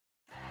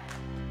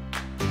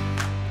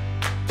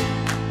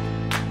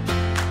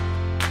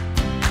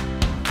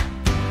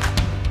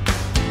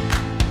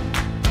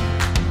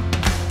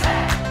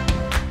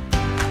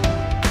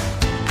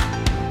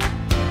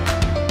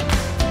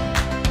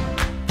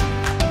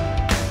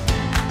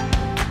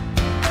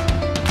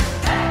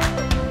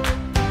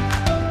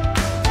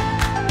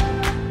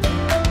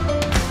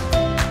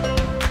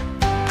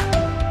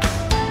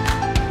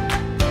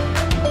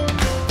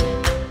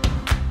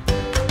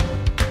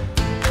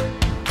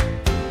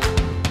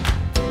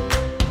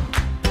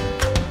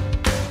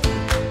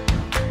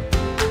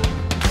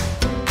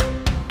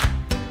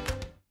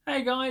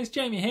guys,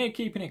 Jamie here,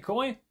 keeping it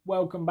koi.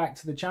 Welcome back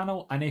to the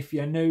channel, and if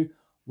you're new,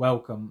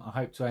 welcome. I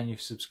hope to earn your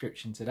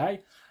subscription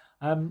today.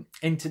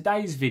 In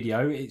today's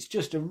video, it's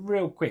just a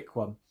real quick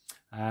one.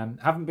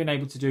 Haven't been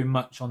able to do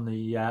much on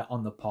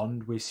the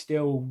pond. We're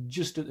still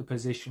just at the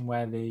position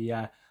where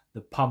the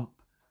pump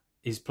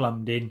is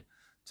plumbed in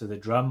to the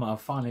drum.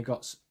 I've finally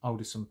got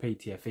hold of some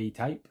PTFE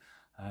tape.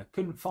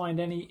 Couldn't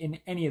find any in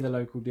any of the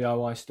local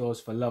DIY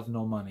stores for love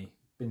nor money.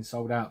 Been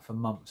sold out for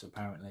months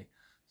apparently.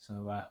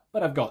 So,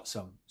 but I've got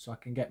some, so I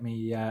can get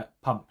me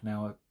pump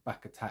now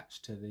back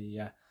attached to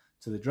the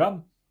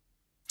drum.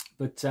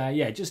 But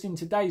yeah, just in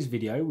today's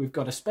video, we've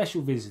got a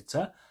special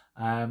visitor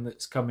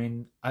that's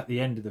coming at the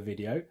end of the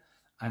video,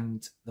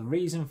 and the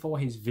reason for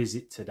his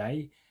visit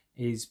today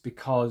is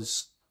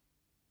because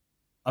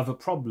of a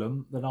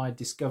problem that I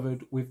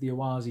discovered with the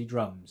Oase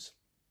drums.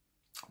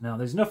 Now,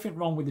 there's nothing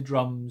wrong with the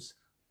drums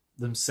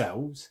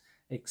themselves,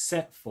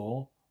 except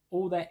for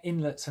all their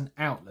inlets and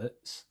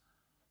outlets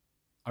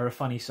are a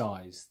funny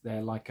size.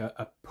 They're like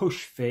a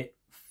push fit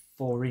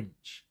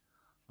 4-inch.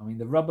 I mean,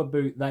 the rubber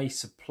boot they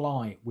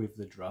supply with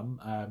the drum,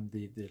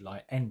 the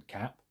like end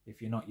cap,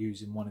 if you're not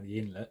using one of the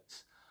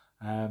inlets,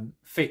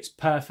 fits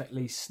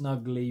perfectly,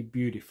 snugly,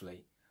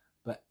 beautifully.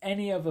 But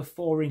any other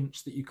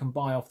 4-inch that you can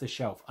buy off the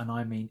shelf, and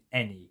I mean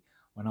any,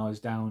 when I was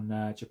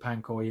down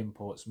Japan Koi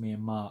Imports, me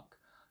and Mark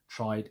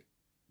tried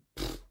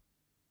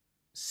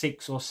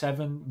 6 or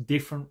 7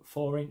 different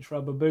 4-inch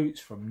rubber boots,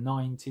 from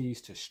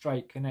 90s to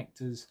straight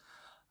connectors,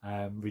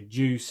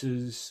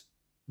 reducers.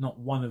 Not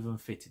one of them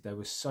fitted. They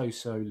were so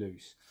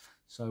loose.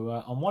 So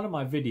on one of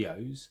my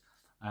videos,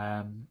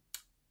 another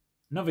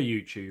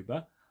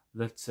YouTuber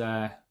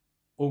that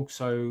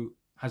also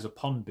has a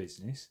pond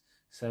business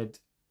said,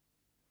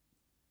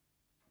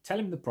 tell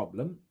him the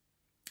problem,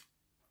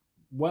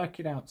 work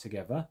it out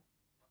together,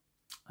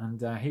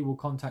 and he will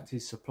contact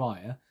his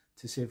supplier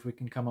to see if we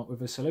can come up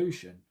with a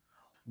solution.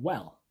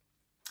 Well,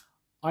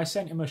 I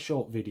sent him a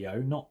short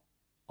video, not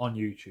on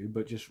YouTube,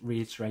 but just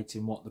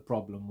reiterating what the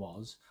problem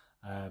was,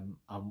 and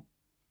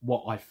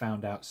what I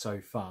found out so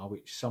far,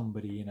 which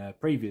somebody in a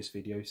previous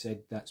video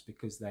said that's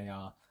because they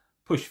are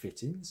push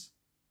fittings.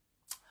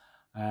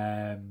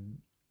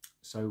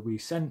 So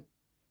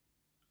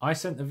I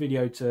sent the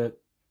video to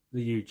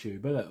the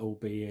YouTuber that will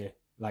be here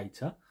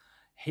later.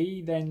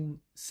 He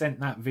then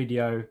sent that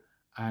video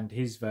and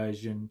his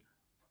version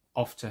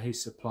off to his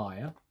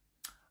supplier,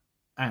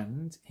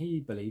 and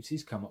he believes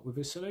he's come up with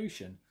a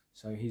solution.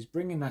 So he's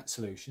bringing that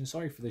solution.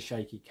 Sorry for the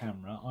shaky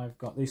camera. I've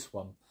got this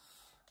one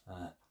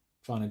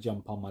trying to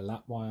jump on my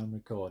lap while I'm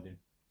recording.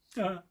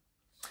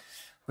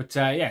 But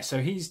yeah,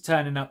 so he's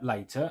turning up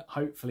later,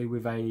 hopefully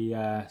with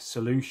a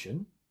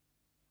solution,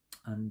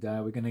 and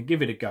we're going to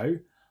give it a go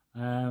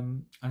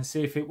and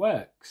see if it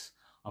works.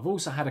 I've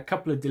also had a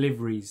couple of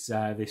deliveries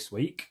this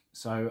week,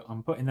 so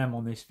I'm putting them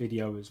on this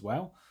video as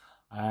well.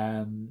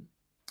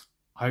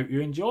 Hope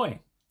you enjoy.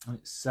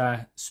 Let's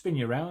spin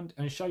you around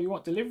and show you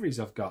what deliveries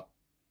I've got.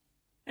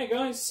 Hey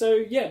guys, so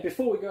yeah,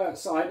 before we go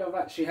outside, I've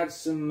actually had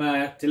some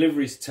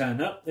deliveries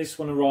turn up. This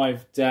one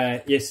arrived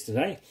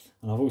yesterday,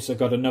 and I've also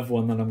got another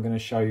one that I'm going to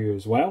show you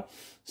as well.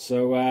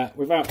 So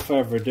without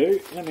further ado,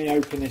 let me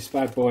open this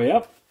bad boy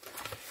up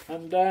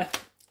and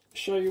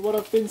show you what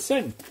I've been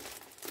sent.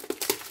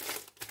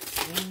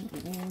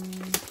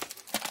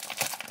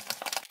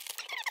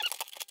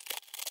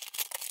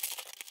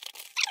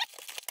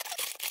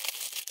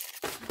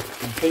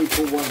 And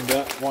people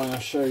wonder why I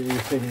show you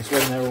things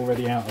when they're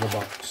already out of the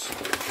box.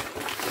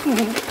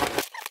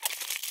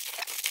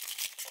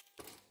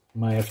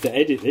 May have to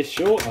edit this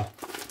shorter.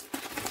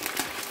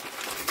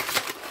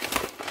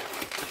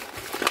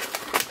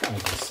 I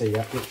can see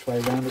which way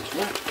round it's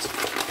wrapped.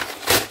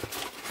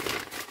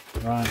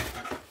 Right,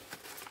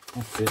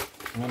 that's it.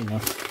 Not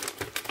enough.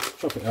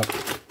 Chop it up.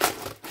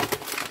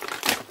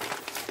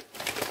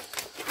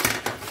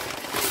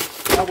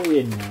 Are we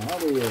in now?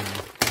 Are we in?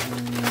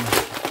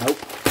 Nope.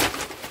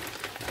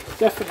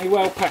 Definitely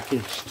well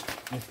packaged.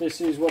 If this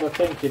is what I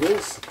think it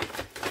is,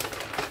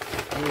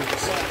 we'll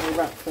certainly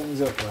wrap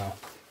things up well.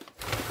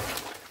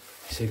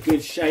 It's a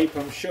good shape.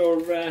 I'm sure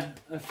a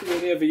few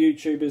of the other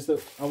YouTubers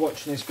that are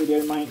watching this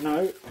video might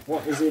know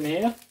what is in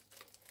here,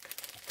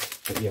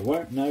 but you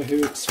won't know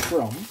who it's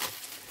from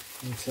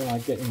until I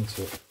get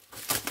into it.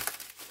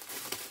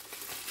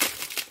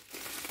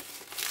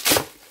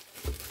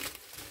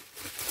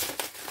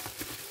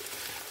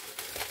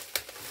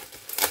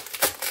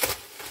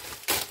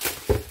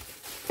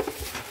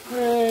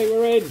 Hooray,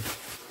 we're in!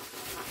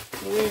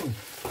 We're in!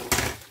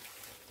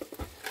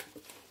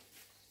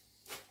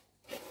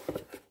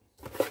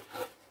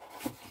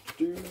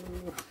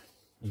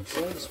 He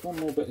says, one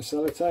more bit of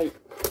sellotape.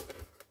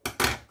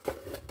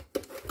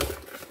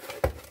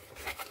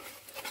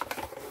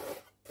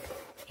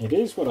 It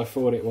is what I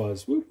thought it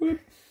was. Whoop whoop.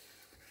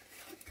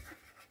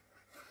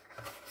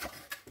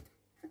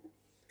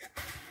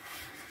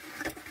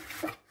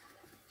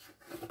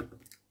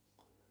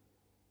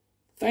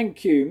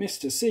 Thank you,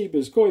 Mr.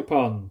 Cbers Koi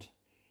Pond.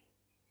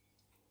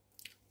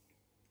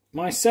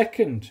 My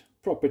second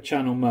proper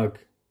channel mug.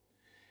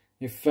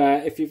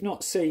 If you've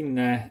not seen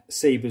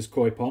Cbers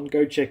Koi Pond,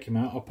 go check him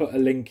out. I'll put a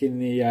link in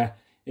the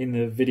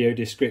video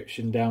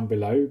description down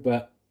below.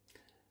 But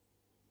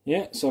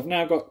yeah, so I've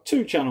now got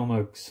 2 channel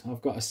mugs.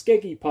 I've got a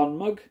Skeggy Pond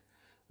mug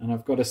and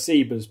I've got a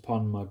Cbers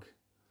Pond mug.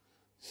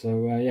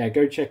 So yeah,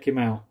 go check him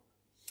out.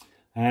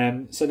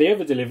 So the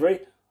other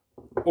delivery,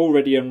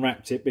 already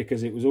unwrapped it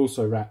because it was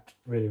also wrapped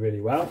really, really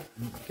well.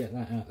 Get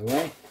that out of the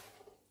way.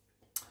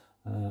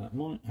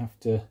 Might have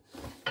to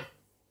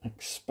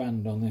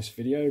expand on this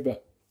video,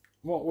 but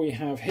what we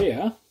have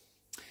here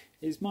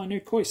is my new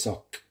koi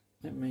sock.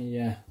 Let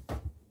me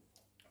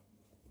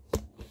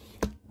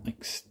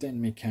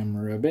extend my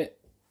camera a bit.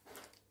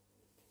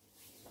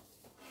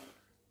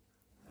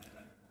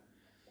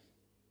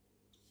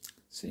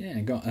 So yeah,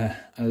 I got a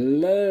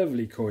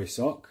lovely koi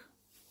sock.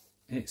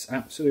 It's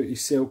absolutely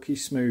silky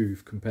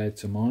smooth compared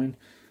to mine.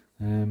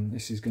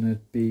 This is going to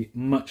be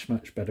much,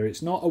 much better.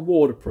 It's not a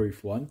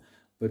waterproof one,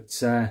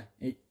 but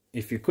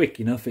if you're quick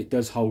enough, it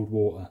does hold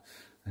water.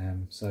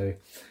 So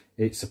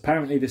it's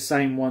apparently the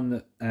same one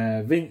that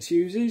Vince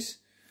uses,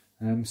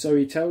 so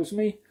he tells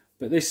me.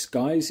 But this,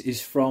 guys,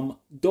 is from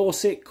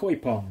Dorset Koi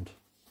Pond.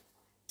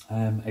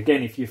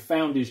 Again, if you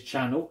found his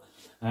channel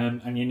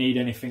and you need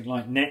anything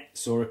like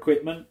nets or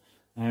equipment,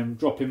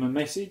 drop him a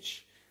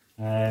message.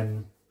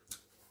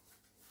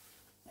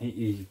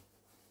 He's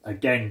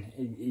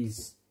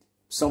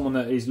someone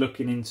that is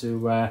looking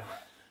into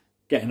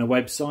getting a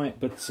website,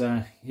 but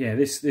yeah,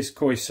 this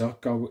koi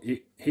sock,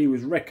 he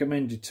was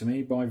recommended to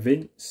me by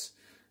Vince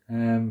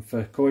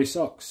for koi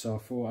socks, so I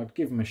thought I'd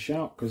give him a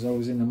shout because I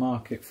was in the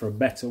market for a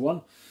better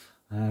one,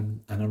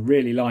 and I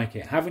really like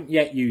it. Haven't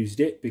yet used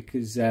it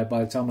because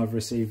by the time I've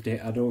received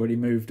it, I'd already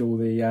moved all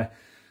the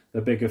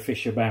bigger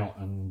fish about,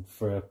 and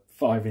for a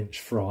 5-inch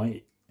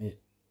fry, it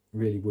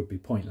really would be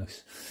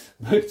pointless.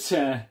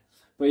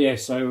 But yeah,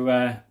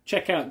 so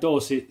check out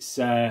Dorset's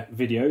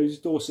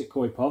videos, Dorset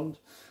Koi Pond.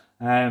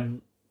 Yeah,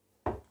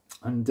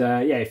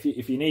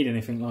 if you need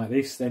anything like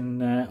this,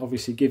 then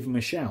obviously give them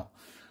a shout.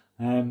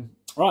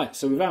 Right,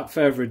 so without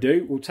further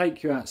ado, we'll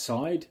take you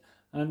outside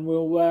and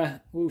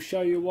we'll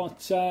show you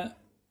what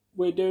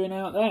we're doing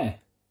out there.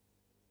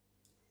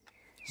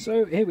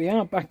 So here we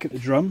are back at the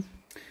drum.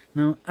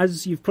 Now,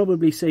 as you've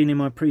probably seen in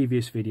my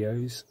previous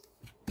videos,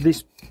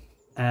 this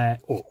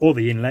or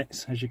the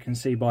inlets, as you can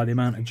see by the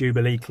amount of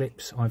Jubilee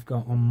clips I've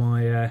got on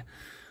my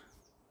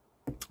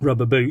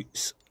rubber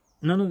boots,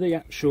 none of the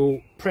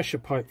actual pressure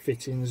pipe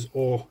fittings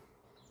or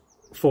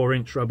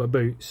 4-inch rubber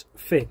boots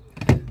fit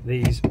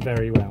these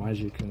very well,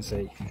 as you can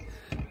see.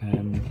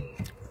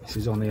 This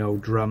is on the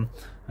old drum,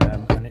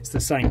 and it's the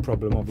same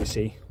problem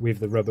obviously with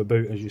the rubber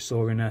boot as you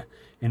saw in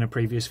a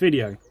previous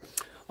video.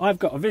 I've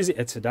got a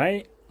visitor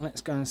today.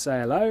 Let's go and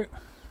say hello.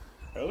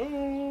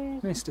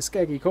 Hello. Mr.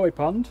 Skeggy Koi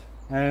Pond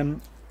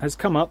has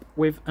come up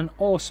with an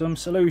awesome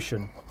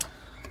solution.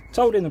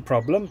 Told him the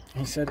problem,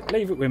 he said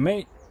leave it with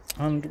me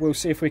and we'll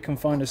see if we can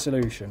find a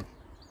solution.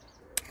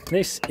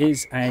 This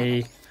is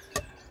a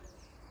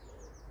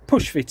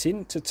push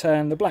fitting to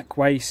turn the black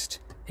waste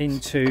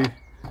into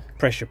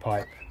pressure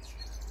pipe.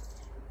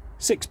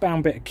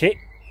 £6 bit of kit.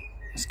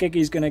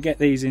 Skeggy's going to get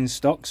these in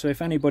stock, so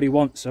if anybody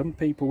wants them,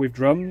 people with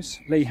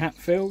drums, Lee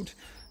Hatfield,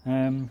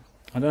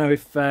 I don't know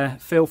if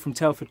Phil from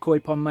Telford Koi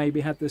Pond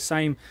maybe had the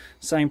same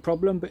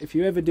problem, but if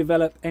you ever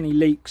develop any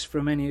leaks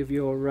from any of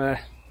your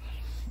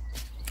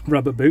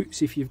rubber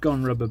boots, if you've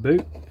gone rubber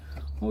boot,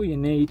 all you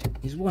need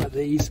is one of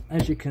these.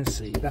 As you can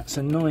see, that's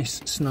a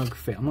nice snug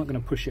fit. I'm not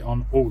going to push it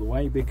on all the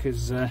way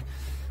because they're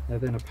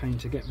then a pain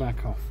to get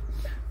back off,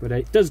 but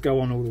it does go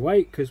on all the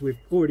way because we've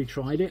already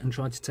tried it and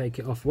tried to take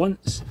it off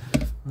once.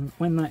 And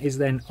when that is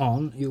then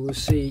on, you will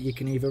see you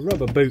can either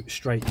rubber boot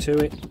straight to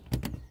it,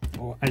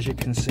 or as you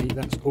can see,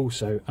 that's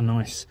also a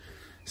nice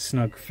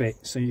snug fit,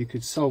 so you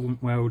could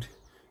solvent weld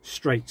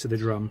straight to the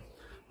drum.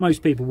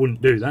 Most people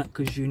wouldn't do that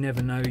because you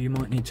never know, you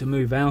might need to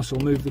move house or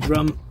move the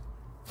drum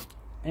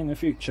in the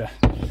future.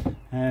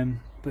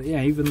 But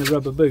yeah, even the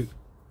rubber boot,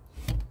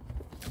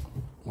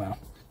 well,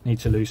 need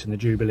to loosen the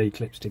Jubilee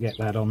clips to get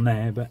that on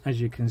there, but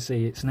as you can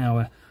see, it's now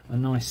a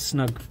nice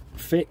snug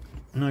fit,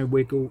 no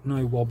wiggle,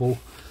 no wobble.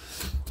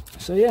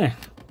 So yeah,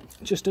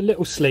 just a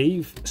little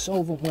sleeve,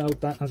 solvent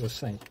weld that. As I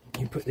say,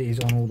 you put these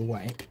on all the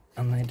way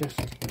and they just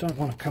don't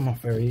want to come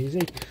off very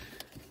easy.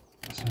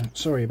 So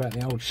sorry about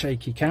the old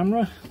shaky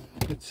camera,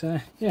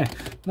 but yeah,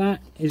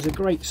 that is a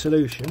great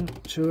solution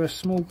to a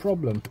small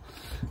problem.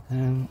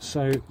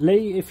 So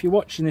Lee, if you're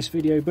watching this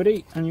video,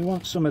 buddy, and you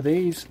want some of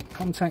these,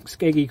 contact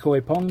Skeggy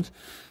Koi Pond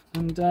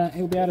and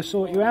he'll be able to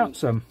sort you out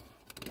some.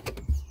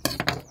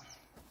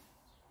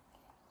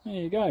 There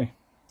you go.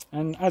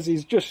 And as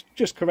he's just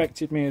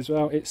corrected me as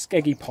well, it's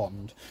Skeggy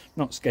Pond,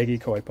 not Skeggy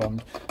Koi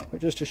Pond.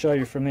 But just to show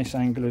you from this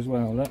angle as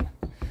well, that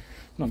I'm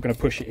not going to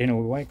push it in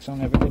all the way because I'll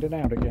never get it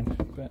out again.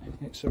 But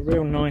it's a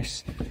real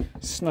nice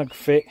snug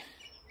fit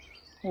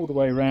all the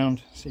way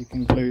around, so you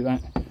can glue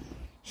that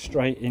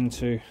straight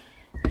into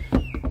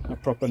a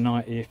proper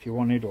nightie if you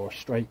wanted, or a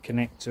straight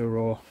connector,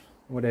 or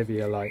whatever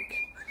you like.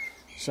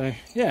 So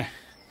yeah,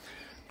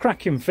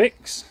 cracking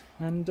fix,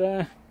 and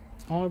I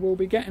will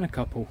be getting a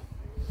couple.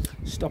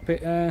 stop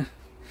it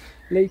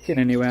leaking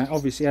anywhere.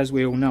 Obviously, as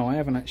we all know, I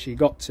haven't actually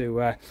got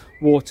to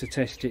water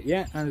test it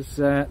yet, as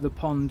the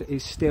pond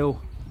is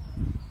still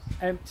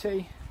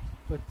empty,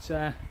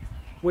 but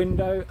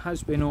window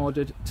has been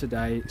ordered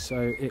today,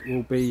 so it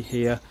will be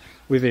here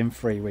within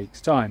 3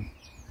 weeks time.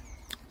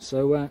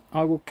 So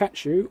I will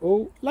catch you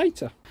all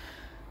later.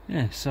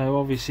 Yeah, so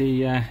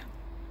obviously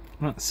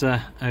that's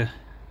a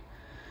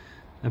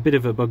bit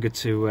of a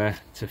bugger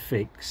to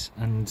fix,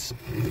 and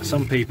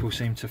some people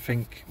seem to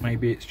think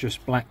maybe it's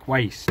just black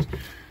waste,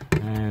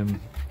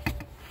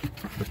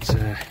 but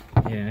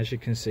yeah, as you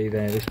can see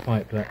there, this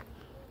pipelet,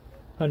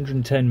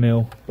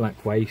 110mm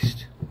black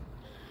waste.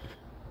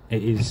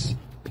 It is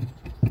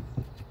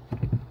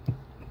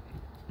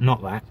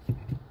not that,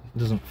 it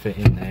doesn't fit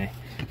in there.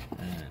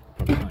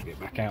 Probably can't get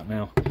back out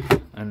now.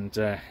 And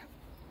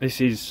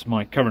this is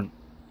my current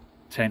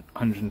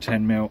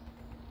 110mm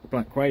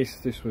black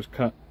waste. This was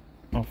cut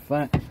off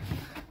that,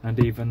 and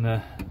even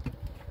the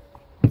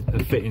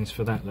fittings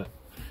for that, look,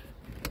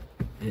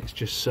 it's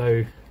just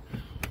so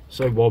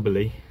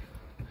wobbly.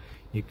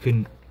 You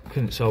couldn't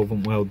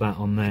solvent weld that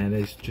on there.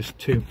 There's just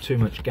too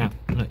much gap.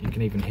 Look, you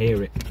can even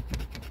hear it.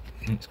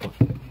 It's got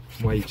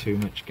way too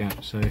much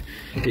gap, so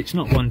it's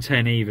not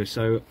 110 either,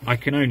 so I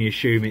can only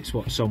assume it's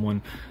what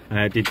someone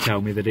did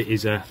tell me, that it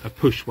is a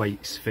push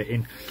weights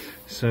fitting.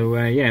 So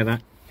yeah,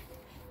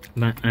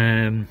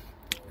 that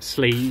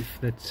sleeve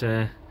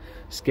that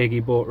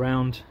Skeggy bought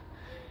round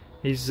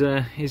is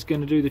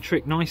going to do the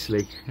trick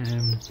nicely.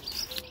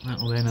 That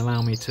will then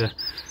allow me to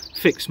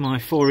fix my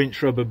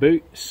 4-inch rubber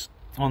boots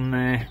on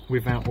there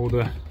without all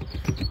the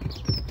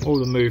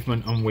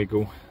movement and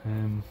wiggle.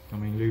 I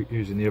mean,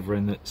 using the other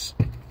end, that's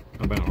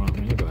about right. I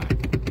mean, look at that.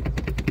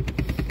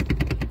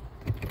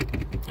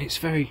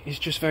 It's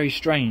just very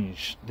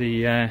strange.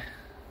 The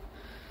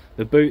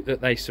boot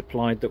that they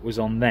supplied that was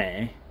on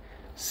there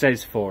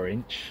says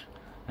 4-inch.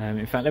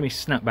 In fact, let me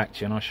snap back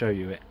to you and I'll show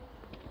you it.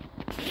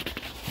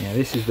 Yeah,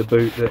 this is the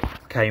boot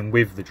that came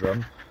with the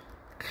drum.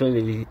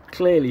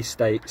 Clearly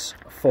states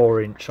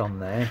 4-inch on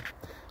there.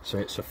 So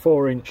it's a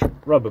 4-inch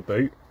rubber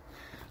boot,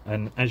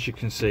 and as you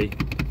can see,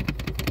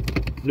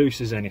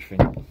 loose as anything.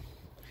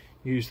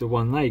 Use the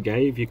one they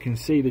gave. You can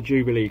see the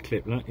Jubilee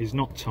clip, look, is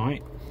not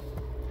tight.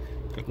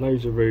 Got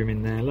loads of room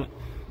in there, look.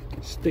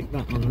 Stick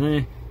that on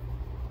there.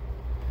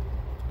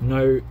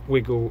 No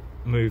wiggle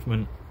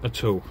movement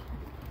at all.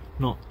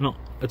 Not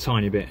a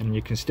tiny bit, and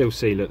you can still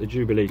see, look, the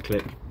Jubilee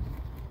clip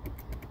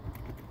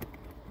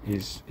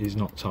is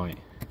not tight.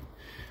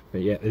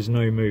 But yeah, there's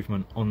no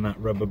movement on that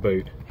rubber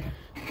boot.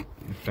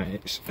 In fact,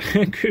 it's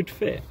a good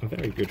fit, a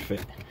very good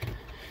fit.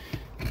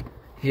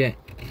 Yeah,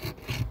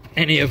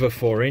 any other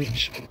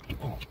 4-inch,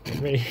 oh, it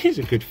really is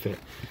a good fit.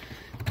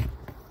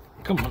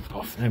 Come on,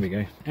 off, there we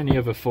go. Any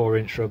other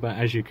 4-inch rubber,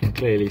 as you can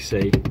clearly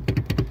see,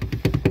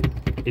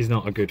 is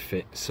not a good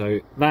fit. So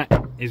that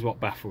is what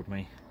baffled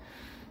me.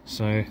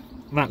 So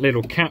that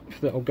little cap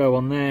that will go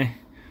on there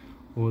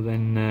will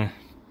then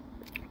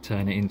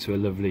turn it into a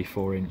lovely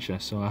 4-incher.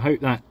 So I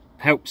hope that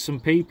helps some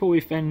people.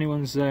 If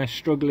anyone's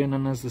struggling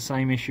and has the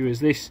same issue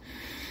as this,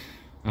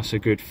 that's a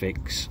good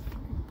fix.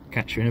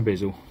 Catch you in a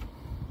bizzle.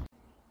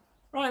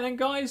 Right then,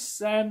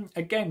 guys,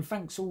 again,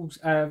 thanks all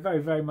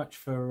very much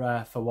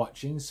for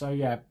watching. So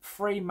yeah,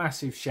 3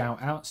 massive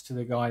shout outs to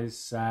the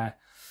guys that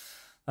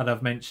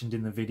I've mentioned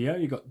in the video.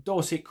 You got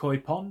Dorset Koi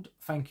Pond,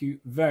 thank you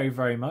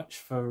very much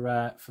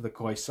for the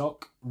koi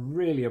sock,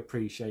 really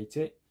appreciate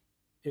it.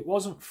 It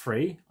wasn't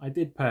free, I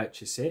did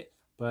purchase it,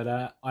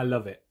 but I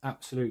love it,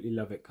 absolutely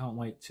love it. Can't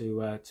wait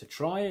to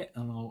try it,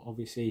 and I'll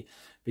obviously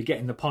be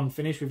getting the pond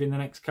finished within the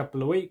next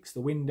couple of weeks.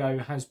 The window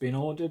has been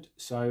ordered,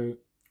 so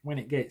when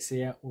it gets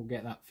here, we'll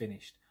get that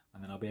finished,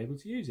 and then I'll be able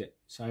to use it.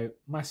 So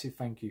massive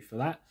thank you for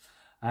that.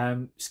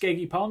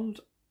 Skeggy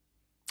Pond,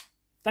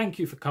 thank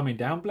you for coming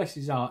down, bless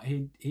his heart.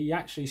 He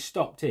actually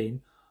stopped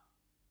in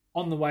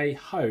on the way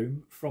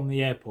home from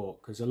the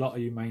airport, because a lot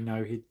of you may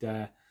know he'd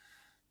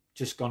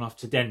just gone off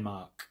to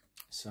Denmark.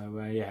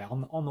 So yeah,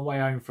 on the way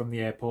home from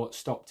the airport,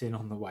 stopped in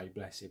on the way,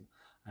 bless him.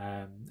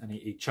 And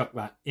he chucked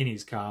that in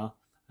his car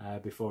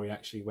before he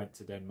actually went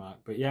to Denmark.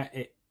 But yeah,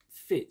 it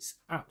fits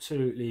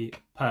absolutely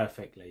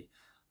perfectly.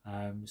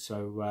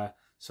 So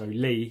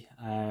Lee,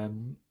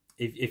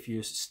 if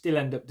you still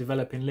end up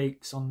developing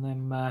leaks on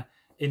them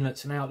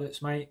inlets and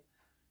outlets, mate,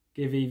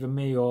 give either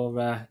me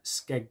or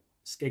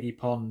Skeggy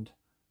Pond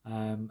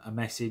a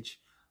message,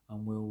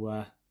 and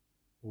we'll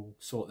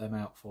sort them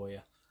out for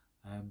you.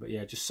 But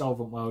yeah, just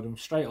solvent weld them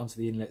straight onto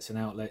the inlets and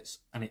outlets,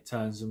 and it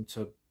turns them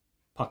to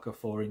pucker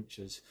 4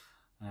 inches.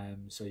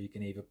 So you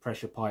can either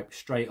pressure pipe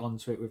straight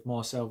onto it with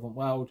more solvent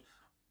weld,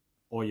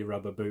 or your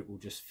rubber boot will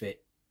just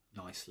fit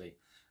nicely.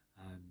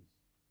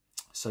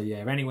 So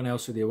yeah, anyone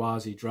else with the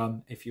Oase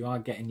drum, if you are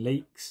getting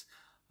leaks,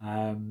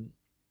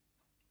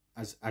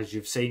 as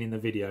you've seen in the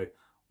video,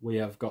 we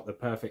have got the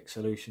perfect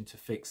solution to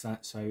fix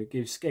that. So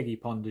give Skeggy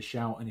Pond a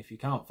shout, and if you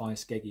can't find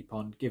Skeggy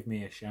Pond, give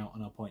me a shout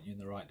and I'll point you in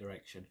the right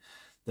direction.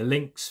 The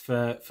links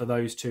for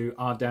those two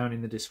are down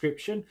in the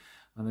description,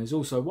 and there's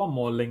also one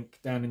more link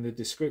down in the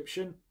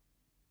description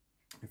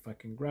if I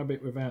can grab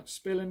it without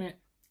spilling it,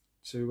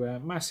 to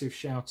massive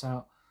shout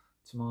out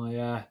to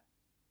my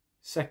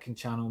second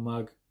channel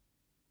mug,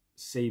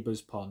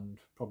 Cbers Pond.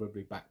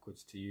 Probably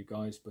backwards to you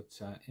guys, but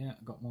yeah,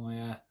 I got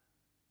my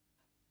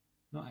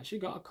not actually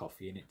got a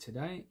coffee in it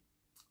today.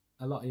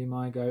 A lot of you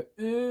might go,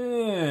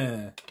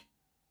 ugh,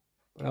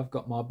 but I've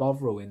got my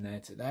Bovril in there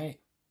today.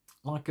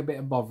 Like a bit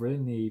of Bovril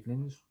in the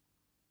evenings.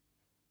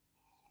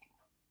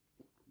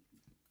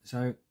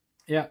 So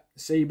yeah,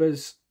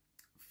 Cbers,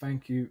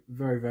 thank you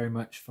very, very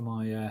much for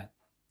my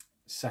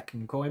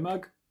second koi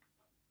mug.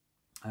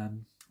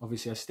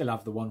 Obviously I still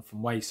have the one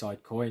from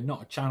Wayside Koi,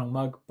 not a channel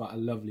mug, but a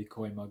lovely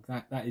koi mug.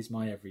 That is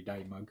my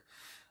everyday mug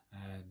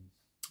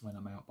when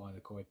I'm out by the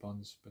koi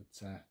ponds.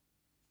 But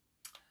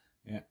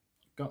yeah,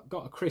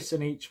 got a Chris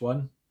in each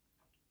one,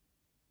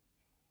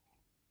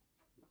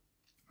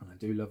 and I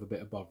do love a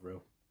bit of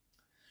Bovril.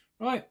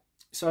 Right,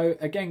 so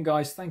again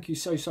guys, thank you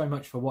so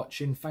much for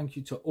watching. Thank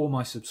you to all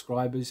my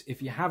subscribers.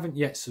 If you haven't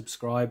yet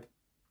subscribed,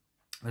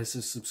 there's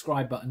a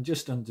subscribe button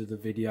just under the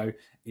video.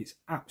 It's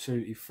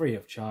absolutely free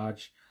of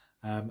charge,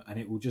 and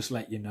it will just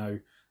let you know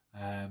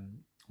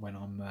when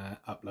I'm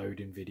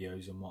uploading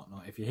videos and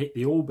whatnot. If you hit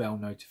the all bell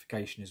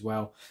notification as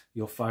well,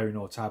 your phone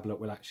or tablet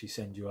will actually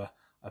send you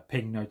a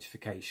ping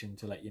notification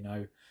to let you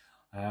know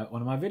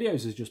one of my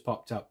videos has just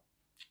popped up.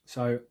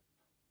 So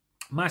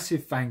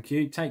massive thank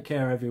you. Take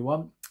care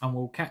everyone, and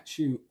we'll catch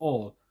you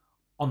all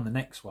on the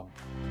next one.